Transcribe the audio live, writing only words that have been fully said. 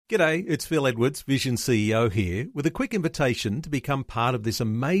G'day, it's Phil Edwards, Vision CEO here, with a quick invitation to become part of this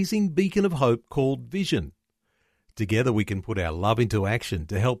amazing beacon of hope called Vision. Together we can put our love into action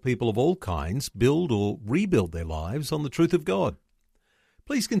to help people of all kinds build or rebuild their lives on the truth of God.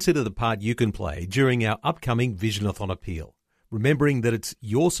 Please consider the part you can play during our upcoming Visionathon appeal, remembering that it's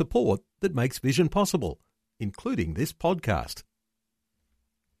your support that makes Vision possible, including this podcast.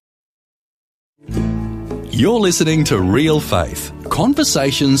 You're listening to Real Faith,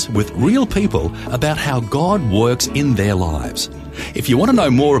 conversations with real people about how God works in their lives. If you want to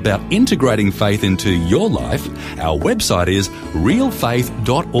know more about integrating faith into your life, our website is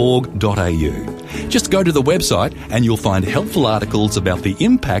realfaith.org.au. Just go to the website and you'll find helpful articles about the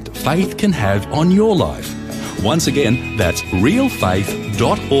impact faith can have on your life. Once again, that's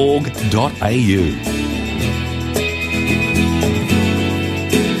realfaith.org.au.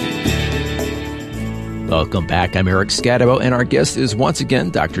 Welcome back. I'm Eric Scadabo, and our guest is once again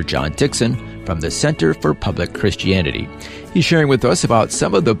Dr. John Dickson from the Center for Public Christianity. He's sharing with us about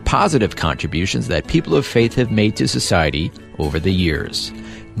some of the positive contributions that people of faith have made to society over the years.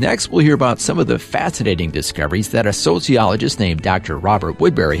 Next, we'll hear about some of the fascinating discoveries that a sociologist named Dr. Robert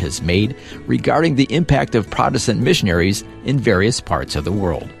Woodbury has made regarding the impact of Protestant missionaries in various parts of the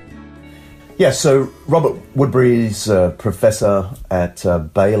world. Yeah, so Robert Woodbury is a professor at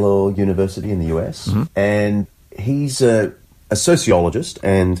Baylor University in the US, and he's a sociologist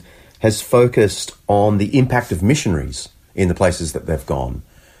and has focused on the impact of missionaries in the places that they've gone,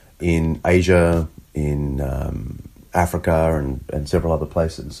 in Asia, in Africa, and several other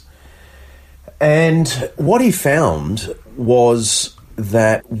places. And what he found was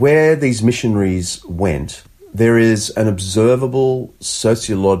that where these missionaries went, there is an observable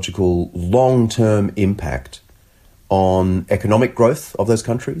sociological long-term impact on economic growth of those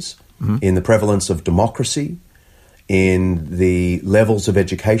countries, in the prevalence of democracy, in the levels of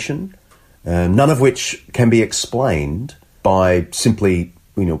education, none of which can be explained by simply,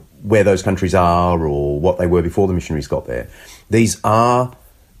 where those countries are or what they were before the missionaries got there. These are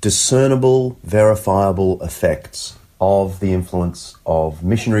discernible, verifiable effects of the influence of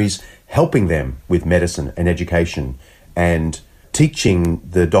missionaries helping them with medicine and education and teaching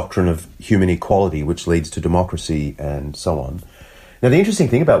the doctrine of human equality, which leads to democracy and so on. Now, the interesting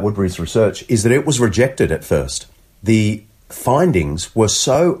thing about Woodbury's research is that it was rejected at first. The findings were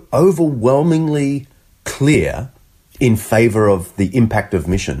so overwhelmingly clear in favor of the impact of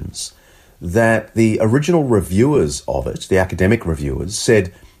missions that the original reviewers of it, the academic reviewers,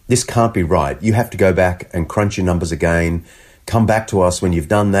 said, this can't be right. You have to go back and crunch your numbers again. Come back to us when you've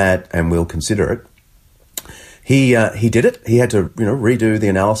done that and we'll consider it. He did it. He had to redo the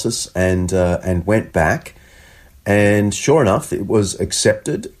analysis and went back. And sure enough, it was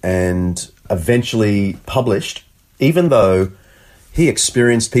accepted and eventually published, even though he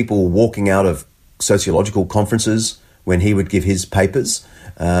experienced people walking out of sociological conferences when he would give his papers.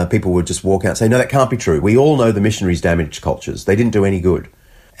 People would just walk out and say, no, that can't be true. We all know the missionaries damaged cultures. They didn't do any good.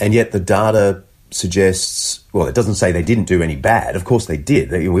 And yet the data suggests, well, it doesn't say they didn't do any bad. Of course they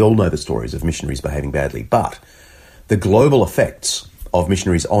did. We all know the stories of missionaries behaving badly. But the global effects of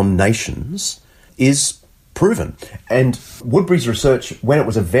missionaries on nations is proven. And Woodbury's research, when it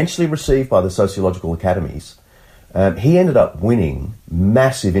was eventually received by the sociological academies, he ended up winning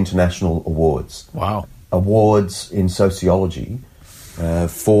massive international awards. Wow. Awards in sociology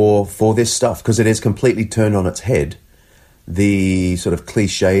for this stuff, because it has completely turned on its head the sort of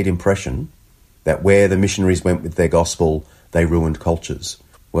cliched impression that where the missionaries went with their gospel, they ruined cultures.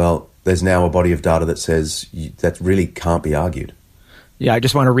 Well, there's now a body of data that says that really can't be argued. Yeah, I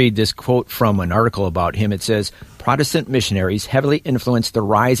just want to read this quote from an article about him. It says, Protestant missionaries heavily influenced the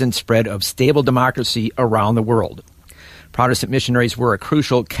rise and spread of stable democracy around the world. Protestant missionaries were a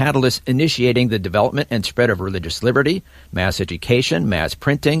crucial catalyst initiating the development and spread of religious liberty, mass education, mass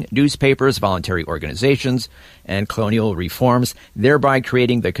printing, newspapers, voluntary organizations, and colonial reforms, thereby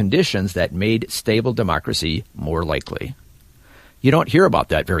creating the conditions that made stable democracy more likely. You don't hear about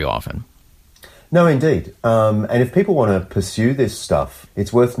that very often. No, indeed. And if people want to pursue this stuff,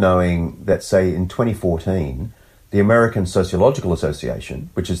 it's worth knowing that, say, in 2014, the American Sociological Association,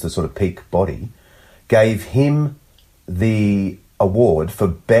 which is the sort of peak body, gave him the award for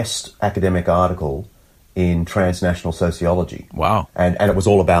best academic article in transnational sociology. Wow. And it was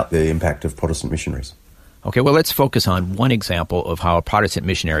all about the impact of Protestant missionaries. Okay, well, let's focus on one example of how Protestant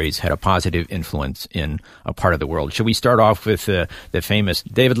missionaries had a positive influence in a part of the world. Should we start off with the famous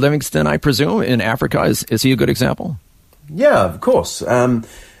David Livingstone, I presume, in Africa? Is he a good example? Yeah, of course.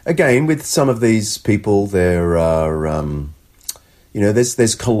 Again, with some of these people, there are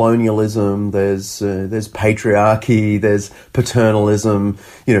there's colonialism, there's patriarchy, there's paternalism.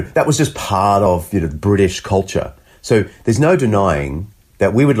 That was just part of British culture. So there's no denying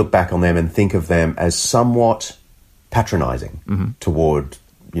that we would look back on them and think of them as somewhat patronizing toward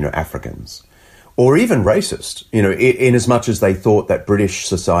Africans, or even racist. In as much as they thought that British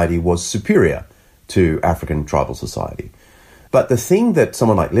society was superior to African tribal society. But the thing that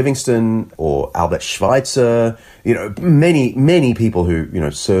someone like Livingstone or Albert Schweitzer, many people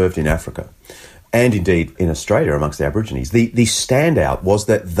who, served in Africa and indeed in Australia amongst the Aborigines, the standout was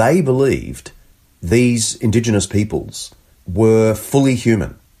that they believed these indigenous peoples were fully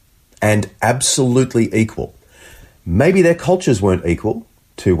human and absolutely equal. Maybe their cultures weren't equal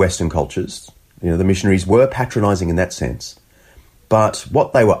to Western cultures. The missionaries were patronizing in that sense. But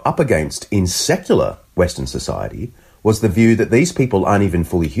what they were up against in secular Western society was the view that these people aren't even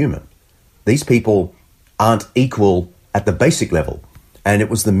fully human. These people aren't equal at the basic level. And it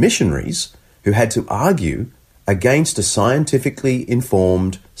was the missionaries who had to argue against a scientifically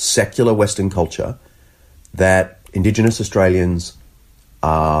informed secular Western culture that Indigenous Australians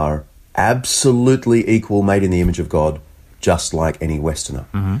are absolutely equal, made in the image of God, just like any Westerner.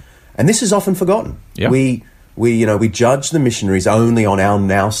 And this is often forgotten. Yeah. We judge the missionaries only on our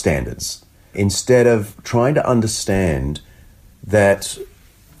now standards, instead of trying to understand that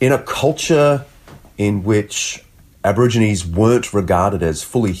in a culture in which Aborigines weren't regarded as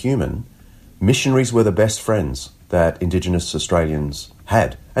fully human, missionaries were the best friends that Indigenous Australians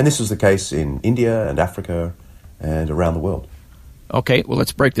had. And this was the case in India and Africa and around the world. Okay, well,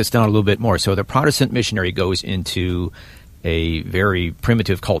 let's break this down a little bit more. So the Protestant missionary goes into a very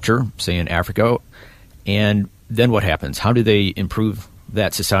primitive culture, say in Africa, and then what happens? How do they improve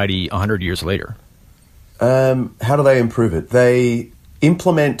that society 100 years later? How do they improve it? They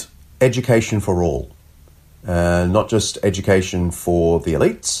implement education for all, not just education for the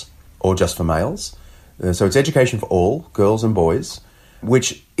elites or just for males. So it's education for all, girls and boys,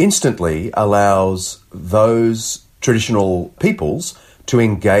 which instantly allows those traditional peoples to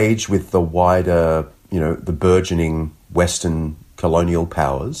engage with the wider, the burgeoning Western colonial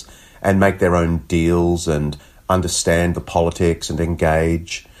powers and make their own deals and understand the politics and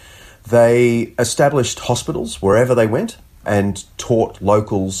engage. They established hospitals wherever they went and taught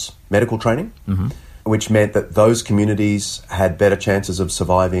locals medical training, which meant that those communities had better chances of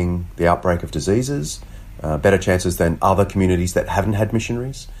surviving the outbreak of diseases, better chances than other communities that haven't had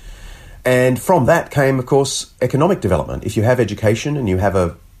missionaries. And from that came, of course, economic development. If you have education and you have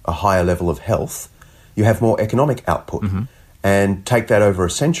a higher level of health, you have more economic output. And take that over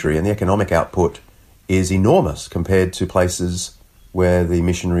a century, and the economic output is enormous compared to places where the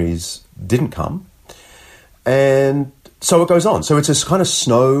missionaries didn't come. And so it goes on. So it's this kind of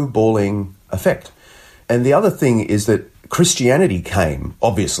snowballing effect. And the other thing is that Christianity came,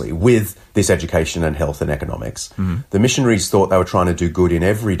 obviously, with this education and health and economics. The missionaries thought they were trying to do good in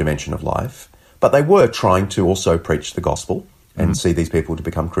every dimension of life, but they were trying to also preach the gospel and see these people to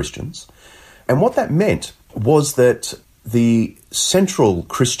become Christians. And what that meant was that the central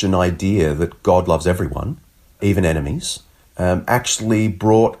Christian idea that God loves everyone, even enemies, actually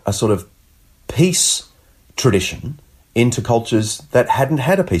brought a sort of peace tradition into cultures that hadn't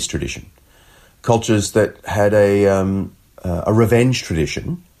had a peace tradition. Cultures that had a revenge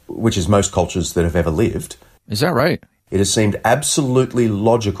tradition, which is most cultures that have ever lived. Is that right? It has seemed absolutely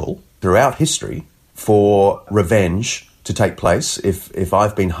logical throughout history for revenge to take place. If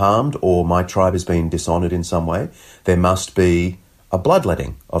I've been harmed or my tribe has been dishonoured in some way, there must be a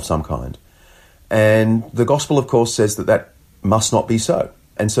bloodletting of some kind. And the gospel, of course, says that must not be so.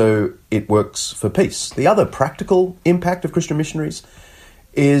 And so it works for peace. The other practical impact of Christian missionaries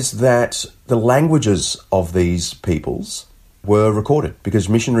is that the languages of these peoples were recorded, because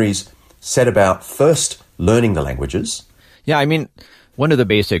missionaries set about first learning the languages. Yeah, I mean, one of the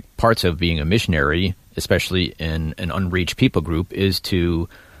basic parts of being a missionary, especially in an unreached people group, is to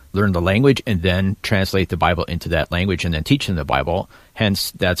learn the language and then translate the Bible into that language and then teach them the Bible.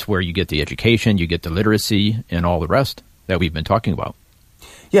 Hence, that's where you get the education, you get the literacy, and all the rest that we've been talking about.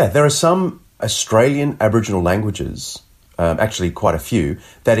 Yeah, there are some Australian Aboriginal languages, actually quite a few,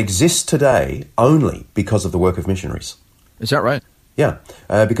 that exist today only because of the work of missionaries. Is that right? Yeah,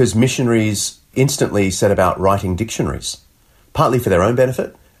 because missionaries instantly set about writing dictionaries, partly for their own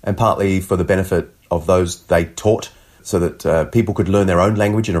benefit and partly for the benefit of those they taught, so that people could learn their own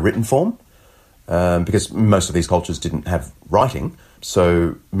language in a written form, because most of these cultures didn't have writing.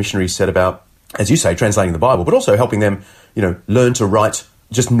 So missionaries set about, as you say, translating the Bible, but also helping them, learn to write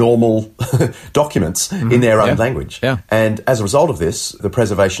just normal documents in their own language. Yeah. And as a result of this, the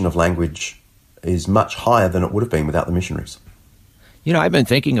preservation of language is much higher than it would have been without the missionaries. You know, I've been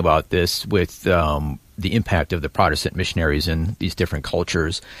thinking about this with the impact of the Protestant missionaries in these different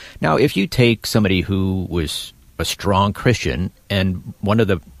cultures. Now, if you take somebody who was a strong Christian, and one of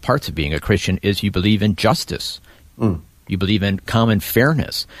the parts of being a Christian is you believe in justice. You believe in common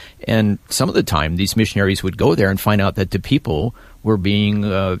fairness. And some of the time, these missionaries would go there and find out that the people were being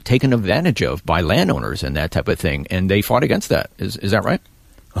taken advantage of by landowners and that type of thing. And they fought against that. Is that right?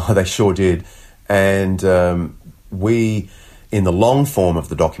 Oh, they sure did. And we, in the long form of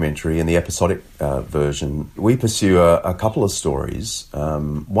the documentary and the episodic version, we pursue a couple of stories.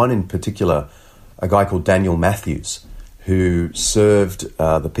 One in particular, a guy called Daniel Matthews, who served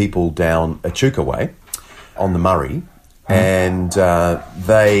the people down Echuca Way on the Murray. And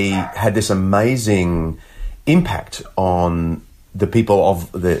they had this amazing impact on the people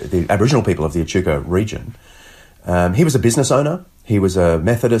of the Aboriginal people of the Echuca region. He was a business owner. He was a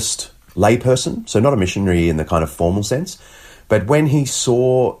Methodist layperson, so not a missionary in the kind of formal sense. But when he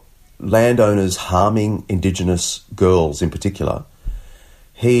saw landowners harming Indigenous girls in particular,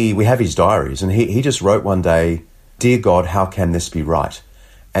 we have his diaries, and he just wrote one day, "Dear God, how can this be right?"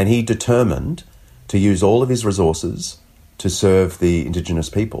 And he determined to use all of his resources to serve the Indigenous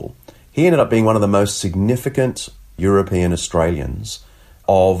people. He ended up being one of the most significant European Australians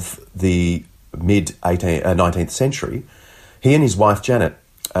of the mid-19th century. He and his wife, Janet,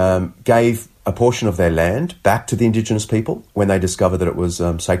 gave a portion of their land back to the Indigenous people when they discovered that it was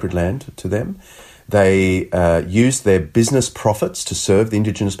sacred land to them. They used their business profits to serve the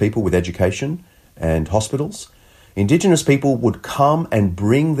Indigenous people with education and hospitals. Indigenous people would come and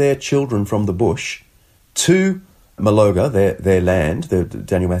bring their children from the bush to Maloga, their land, the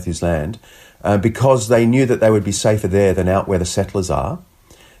Daniel Matthews land, because they knew that they would be safer there than out where the settlers are.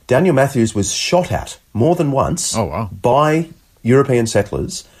 Daniel Matthews was shot at more than once by European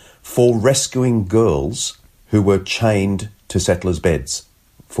settlers for rescuing girls who were chained to settlers' beds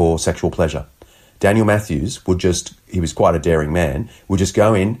for sexual pleasure. Daniel Matthews he was quite a daring man, would just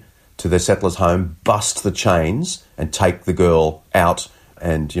go in to the settler's home, bust the chains and take the girl out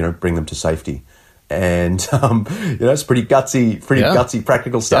and, bring them to safety. And, it's pretty gutsy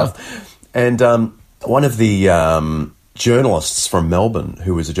practical stuff. Yeah. And one of the journalists from Melbourne,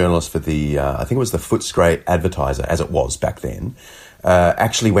 who was a journalist for I think it was the Footscray Advertiser, as it was back then,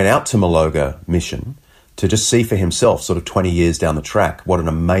 actually went out to Maloga Mission to just see for himself, sort of 20 years down the track, what an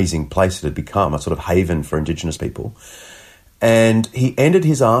amazing place it had become, a sort of haven for Indigenous people. And he ended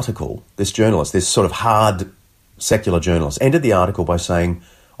his article, this journalist, this sort of hard secular journalist, ended the article by saying,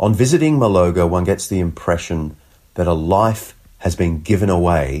 "On visiting Maloga, one gets the impression that a life has been given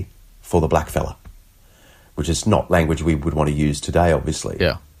away for the blackfella," which is not language we would want to use today, obviously.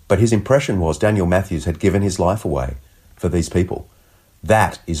 Yeah. But his impression was Daniel Matthews had given his life away for these people.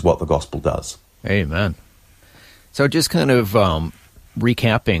 That is what the gospel does. Amen. So just kind of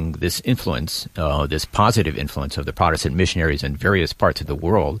recapping this influence, this positive influence of the Protestant missionaries in various parts of the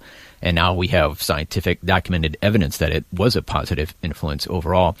world, and now we have scientific documented evidence that it was a positive influence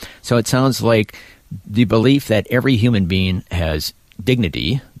overall. So it sounds like the belief that every human being has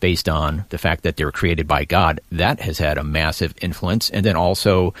dignity based on the fact that they're created by God, that has had a massive influence. And then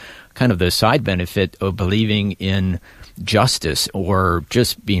also kind of the side benefit of believing in justice or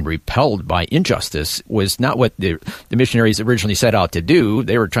just being repelled by injustice was not what the missionaries originally set out to do.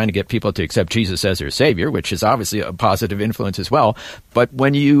 They were trying to get people to accept Jesus as their Savior, which is obviously a positive influence as well. But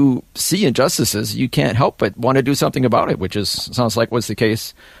when you see injustices, you can't help but want to do something about it, which sounds like was the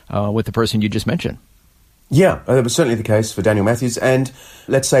case with the person you just mentioned. Yeah, that was certainly the case for Daniel Matthews and,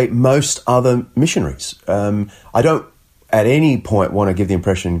 let's say, most other missionaries. I don't at any point want to give the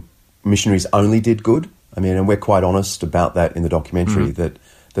impression missionaries only did good. I mean, and we're quite honest about that in the documentary, that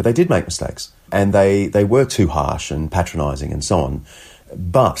they did make mistakes and they were too harsh and patronising and so on.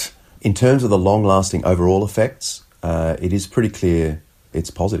 But in terms of the long-lasting overall effects, it is pretty clear it's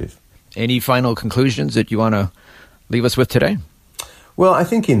positive. Any final conclusions that you want to leave us with today? Well, I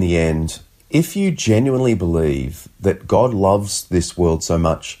think in the end, if you genuinely believe that God loves this world so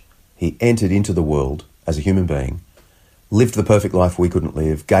much, he entered into the world as a human being, lived the perfect life we couldn't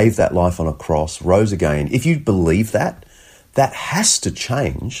live, gave that life on a cross, rose again. If you believe that, that has to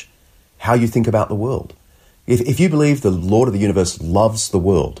change how you think about the world. If you believe the Lord of the universe loves the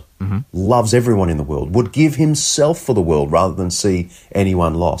world, loves everyone in the world, would give himself for the world rather than see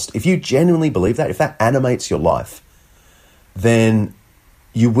anyone lost. If you genuinely believe that, if that animates your life, then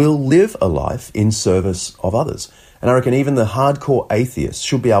you will live a life in service of others. And I reckon even the hardcore atheists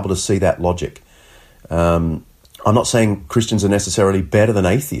should be able to see that logic. I'm not saying Christians are necessarily better than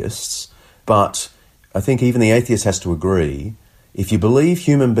atheists, but I think even the atheist has to agree, if you believe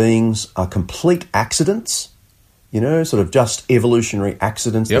human beings are complete accidents sort of just evolutionary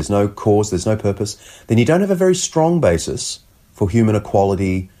accidents, Yep. there's no cause, there's no purpose, then you don't have a very strong basis for human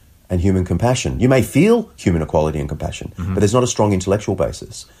equality and human compassion. You may feel human equality and compassion, but there's not a strong intellectual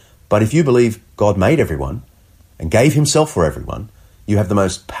basis. But if you believe God made everyone and gave himself for everyone, you have the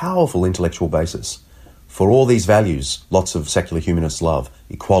most powerful intellectual basis for all these values lots of secular humanists love: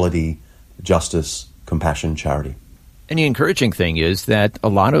 equality, justice, compassion, charity. And the encouraging thing is that a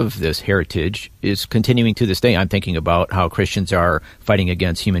lot of this heritage is continuing to this day. I'm thinking about how Christians are fighting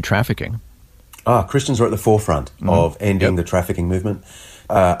against human trafficking. Christians are at the forefront of ending the trafficking movement.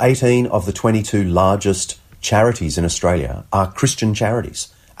 18 of the 22 largest charities in Australia are Christian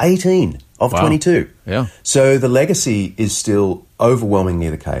charities. 18 of 22. Yeah. So the legacy is still overwhelmingly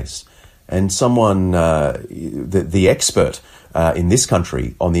the case. And someone, the expert in this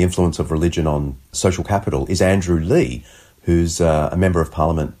country on the influence of religion on social capital is Andrew Leigh, who's a member of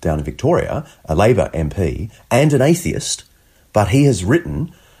Parliament down in Victoria, a Labor MP, and an atheist. But he has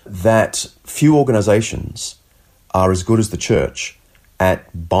written that few organisations are as good as the church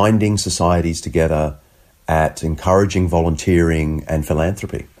at binding societies together, at encouraging volunteering and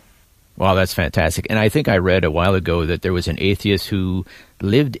philanthropy. Wow, that's fantastic. And I think I read a while ago that there was an atheist who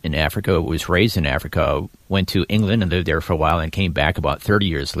lived in Africa, was raised in Africa, went to England and lived there for a while and came back about 30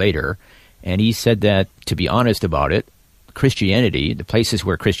 years later. And he said that, to be honest about it, Christianity, the places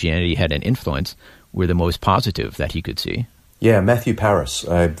where Christianity had an influence, were the most positive that he could see. Yeah, Matthew Parris,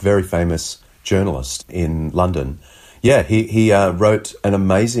 a very famous journalist in London. Yeah, he wrote an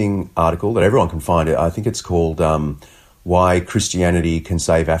amazing article that everyone can find. I think it's called Why Christianity Can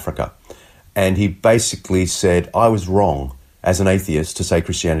Save Africa. And he basically said, I was wrong as an atheist to say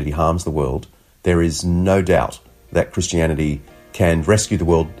Christianity harms the world. There is no doubt that Christianity can rescue the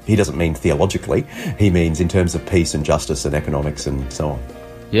world. He doesn't mean theologically. He means in terms of peace and justice and economics and so on.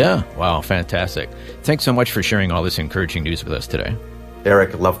 Yeah, wow, fantastic. Thanks so much for sharing all this encouraging news with us today.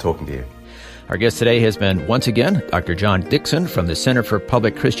 Eric, love talking to you. Our guest today has been, once again, Dr. John Dickson from the Center for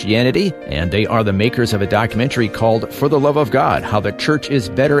Public Christianity, and they are the makers of a documentary called For the Love of God, How the Church is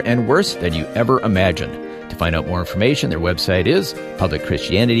Better and Worse Than You Ever Imagined. To find out more information, their website is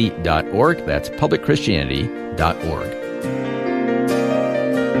publicchristianity.org. That's publicchristianity.org.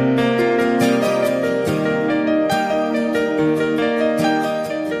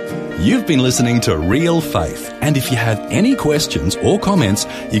 You've been listening to Real Faith, and if you have any questions or comments,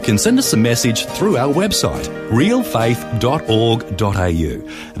 you can send us a message through our website,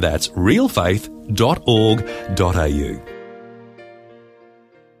 realfaith.org.au. That's realfaith.org.au.